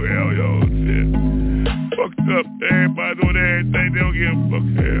the fuck, hell, yo? Shit. Fucked up. Everybody doing everything. They don't give a fuck,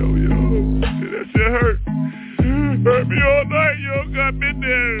 hell, yo. Shit, that shit hurt. Hurt me all night, yo. Got me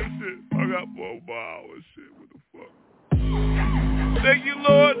there and shit. I got 4 hours, shit. What the fuck? Thank you,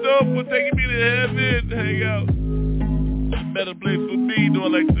 Lord, though, for taking me to heaven to hang out. Better place for me, do I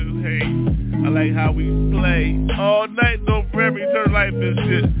like this, hey, I like how we play all night, no forever, eternal life and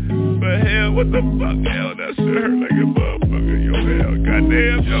shit, but hell, what the fuck, hell, that shit hurt like a motherfucker, yo, hell,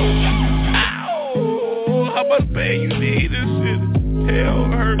 goddamn, yo, ow, how much pain you need, this shit, hell,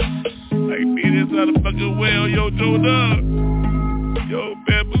 hurts, like being inside a fucking well, yo, Joe Dub, yo,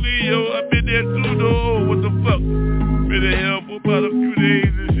 family, yo, I've been there too, though, what the fuck, been in hell for about a few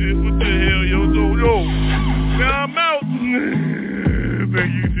days and shit, what the hell, yo, Joe, yo, now I'm out.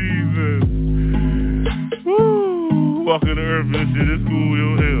 Thank you, Jesus. Woo. Walking the earth and shit, it's cool, yo,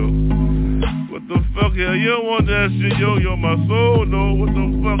 hell. What the fuck, hell, you don't want that shit, yo, my soul, no, what the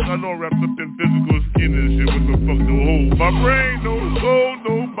fuck, I know I'm wrapped up in physical skin and shit, what the fuck, no, hold, my brain, no, soul,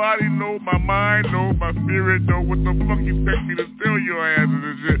 no, body, no, my mind, no, my spirit, no, what the fuck you expect me to tell your asses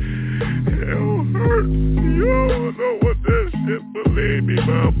and shit, hell, hurts, yo, I know what that shit, believe me,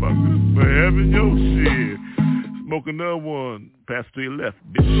 motherfuckers, for heaven, yo, shit. Smoke another one, pass to your left,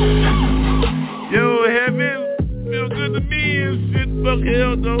 bitch. Yo, heaven, feel good to me and shit. Fuck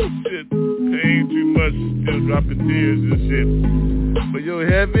hell no shit. Pain too much, still dropping tears and shit. But yo,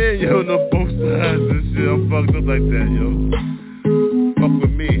 heaven, yo, no both sides and shit. I'm fucked up like that, yo. Fuck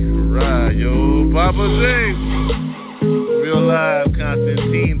with me, ride, yo. Poppa James. Real live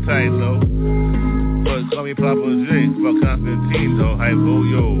Constantine type, though. But call me Poppa J. Fuck Constantine, though. Hypo,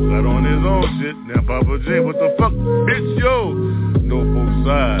 yo. Got on his own shit. Now Poppa J, what the fuck, bitch, yo? No both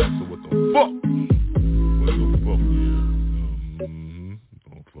sides, so what the fuck? What the fuck?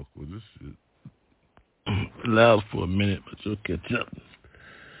 Don't fuck with this shit. Loud for a minute, but you'll catch up.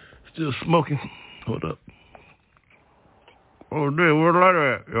 Still smoking. Hold up. Oh, damn, where's the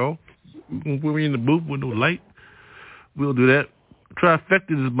lighter at, yo? You gonna put me in the booth with no light? We'll do that. Trifecta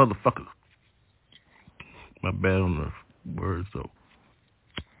this motherfucker. My bad on the words, though.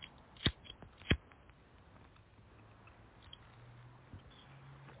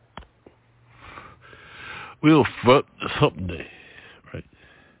 We'll fuck someday, right?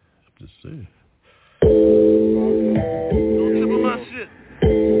 I'm just saying. Don't trip on my shit.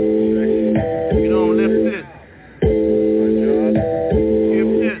 You don't lift it.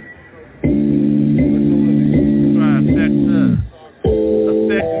 Skip it. Trifecta.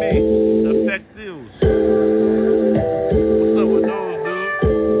 Affect me. Affect you. What's up with those, dude?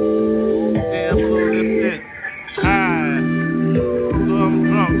 Damn, I'm a little lifted. High. So I'm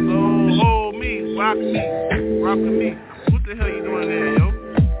drunk. So hold me. Rock me. Rock with me. What the hell you doing there, yo?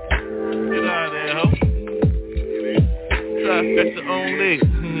 Get out of there, ho. Trifecta only.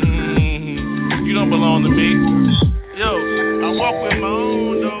 You don't belong to me. Yo, I walk with my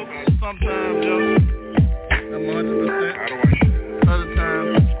own, though. Sometimes, yo. I'm 100%. Other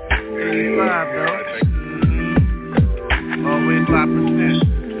times, 85, though. Always 5%.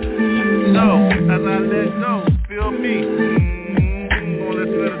 So, as I let go, feel me. Gonna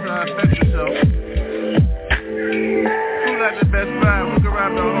listen to the Trifecta show. Who got the best ride? Who can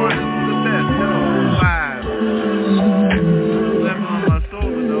ride the hardest? Who's the best? Yo, live. Left on my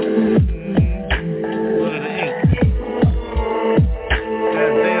shoulder, though. Look at the ink. That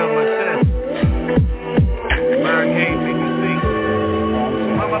day on my chest. ByrdGang make me see.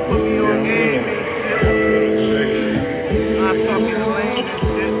 Mama put me on game and shit. I taught me the lane and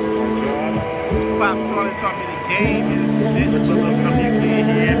shit. Pop Charlie taught me the game and shit. But look, you can't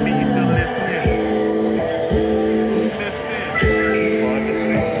hear me, you still listening.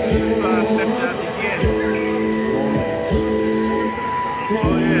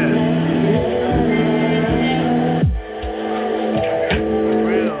 Oh yeah. For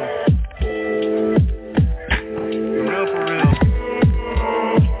real. For real.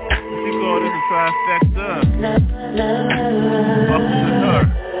 She called this a trifecta. Welcome to her.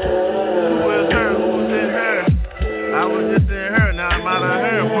 Who is her? Who's in her? I was just in her, now I'm out of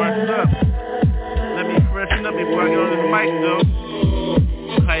her. Washed up. Let me freshen up before I get on this mic though.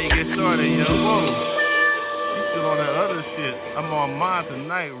 How you get started, yo? Whoa. On that other shit. I'm on mine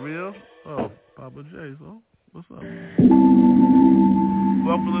tonight, real. Oh, Poppa J, so what's up?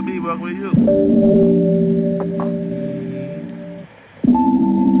 Welcome to me, welcome to you.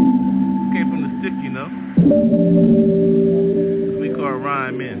 Came from the stick, you know. We call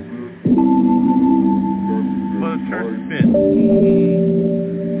rhyme in. But a church spin.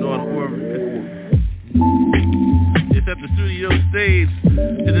 No, an orifice. It's at the studio stage.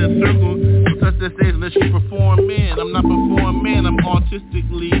 It's in a circle. Touch that stage unless you perform in. I'm not performing, I'm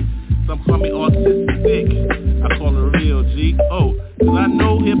artistically. Some call me autistic. I call it real G. Oh, cause I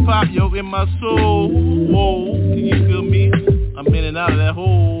know hip hop, yo, in my soul. Whoa, can you feel me? I'm in and out of that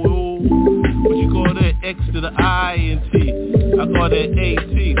hole. What you call that? X to the I and T. I call that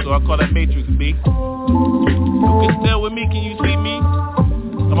AT, so I call that Matrix B. You can stay with me, can you see me?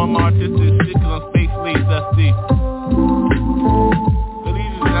 I'm on my artistic shit cause I'm spacely dusty.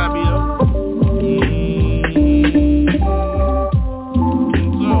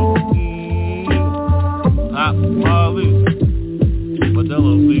 Marley,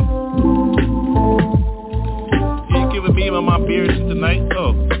 Modelo Lee. You giving me my beer shit tonight?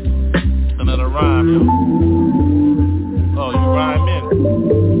 Oh, another rhyme, yo. Oh, you rhyme in.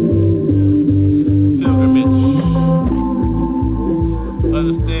 Pilgrimage.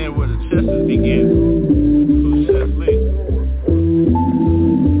 Understand where the chest begin. Who's chest lead?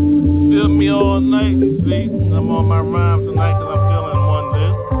 Feel me all night, see? I'm on my rhyme tonight cause I'm feeling one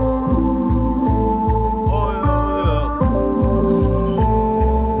day.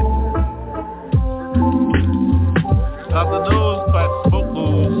 After those pipes, smoke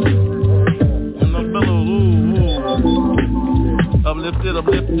those. And the bellows, ooh.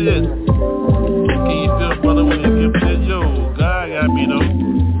 Uplifted. Can you feel, brother, when you gifted? Yo, God got me though.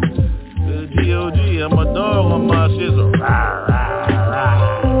 The G.O.G. Yeah, I'm a dog on my shit, so rah, rah,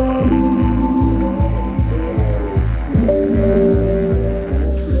 rah.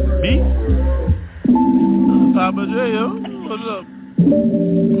 Beef? Poppa J, yo. What's up?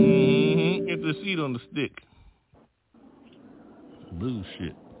 Get the seat on the stick.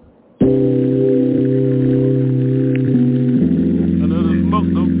 Bullshit. Another smoke,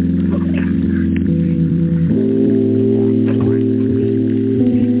 though.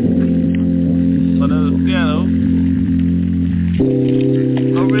 Another scandal.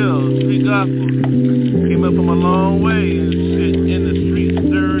 For real, street gospel. Came up from a long way and shit. In the streets,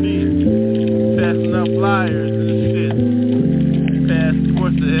 dirty. Passing out flyers and shit.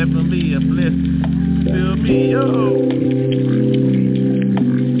 Passports to heavenly, a blessing. Feel me, yo.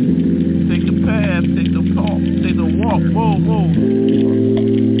 Take the path, take the talk, take the walk. Whoa, whoa.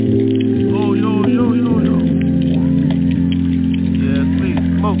 Oh, yo, yo, yo, yo. Yeah, sweet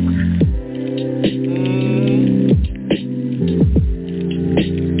smoke.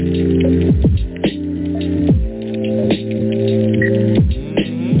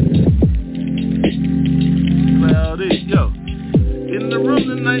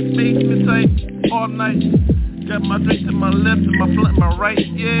 All night, got my drink to my left and my blunt to my right,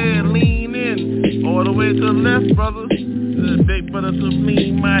 yeah, lean in, all the way to the left, brother, the big brother to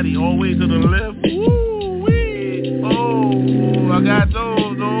me, mighty, all the way to the left, woo-wee, oh, I got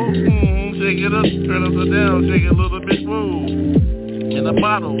those, though, shake it up, turn it down, shake it a little bit, whoa, in a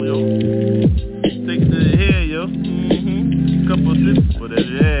bottle, yo, take it to the head, yo, couple of drips for that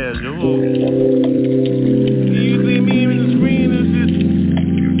ass, yo, you see me in the screen and shit,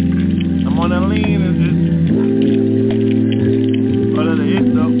 I'm on that lean and shit. Oh, that's a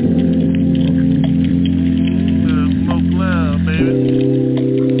hit though. Smoke loud, baby.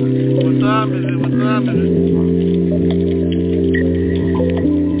 What time is it? What time is it?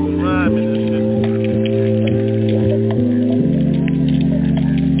 What rhyme is this shit?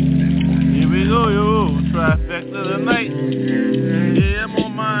 Here we go, yo. Trifecta tonight. Yeah, I'm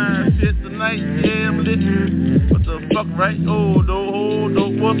on my shit tonight. Yeah, I'm lit. What the fuck, right? Oh, no.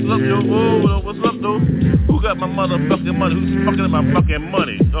 What's up, yo? Oh, what's up, though? Who got my motherfucking money? Who's fucking my fucking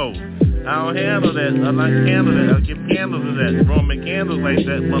money? Oh, I don't handle that. I like handle that. I give candles to that. Roman candles like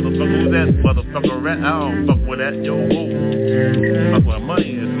that, motherfucker. Who's that motherfucker rat? I don't fuck with that, yo. Whoa. Fuck with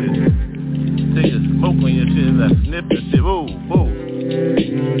money and shit. Take a smoke on your shit and I sniff and shit. Whoa, whoa.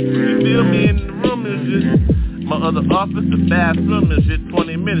 You feel me in the room and shit? My other office, the bathroom and shit.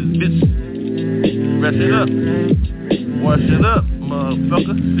 20 minutes, bitch. Rest it up. Wash it up,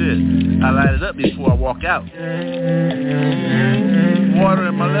 motherfucker, shit. I light it up before I walk out. Water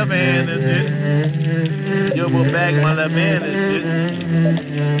in my left hand and shit. Yobo bag in my left hand and shit.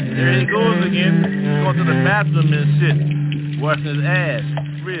 There he goes again. Going to the bathroom and shit. Washing his ass.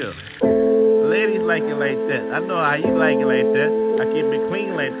 Real. Ladies like it like that. I know how you like it like that. I keep it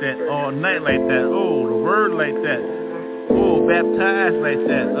clean like that. All night like that. Oh, the word like that. Oh, baptized like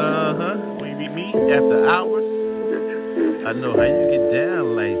that. When we meet after hours. I know how you get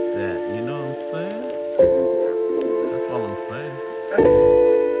down like that, you know what I'm saying? That's all I'm saying.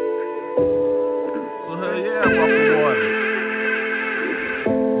 So hell yeah, I walk the water.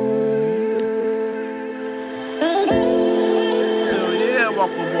 Hell yeah, I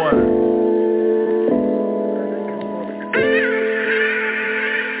walk the water.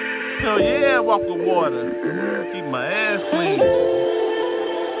 Hell yeah, I walk the water. Keep my ass clean.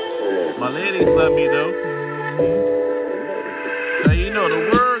 My ladies love me though. Now you know the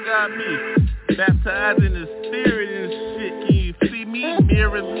word got me baptized in the spirit and shit. Can you see me?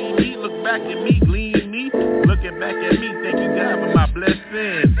 Mirror me, look back at me, glean me, looking back at me, thank you God for my blessings.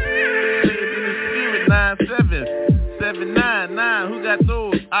 Saved in the spirit, 97799. Who got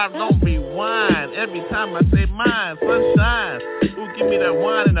those? I don't rewind. Every time I say mine, sunshine. Who give me that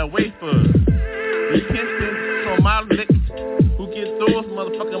wine and that wafer? Repentance on my lips. Who get those?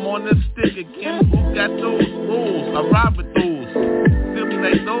 Motherfucker, I'm on this stick again. Who got those rules? I ride with those. Feel me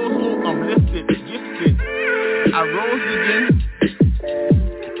like those who I'm lifted, gifted. I rose again.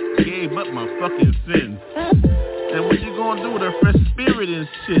 Gave up my fucking sins. And what you gonna do with a fresh spirit and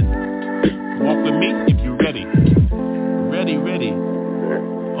shit? Walk with me if you're ready. Ready, ready.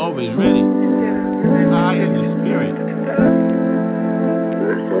 Always ready. High in the spirit.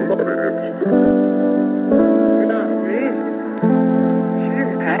 You're not ready. You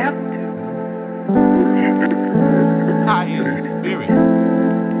didn't have to. High in the spirit.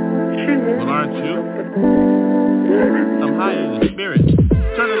 Well, aren't you? I'm high in the spirit.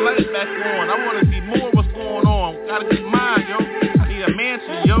 Turn the lights back on. I want to see more of what's going on. Gotta get mine, yo. I need a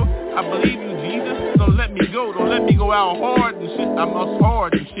mansion, yo. I believe you, Jesus. Don't let me go. Don't let me go out hard and shit. I'm just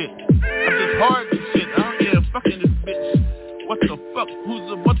hard and shit. I'm just hard and shit. fucking this bitch. What the fuck?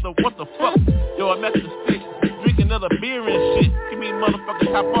 What the fuck? Yo, I'm at the stick, drinking another beer and shit. Give me a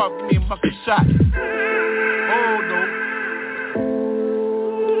motherfucking top off, give me a fucking shot. Oh no.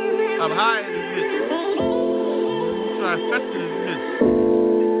 I'm high in this bitch. I'm trying to fetch this bitch.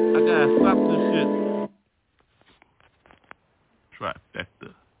 I gotta stop this shit.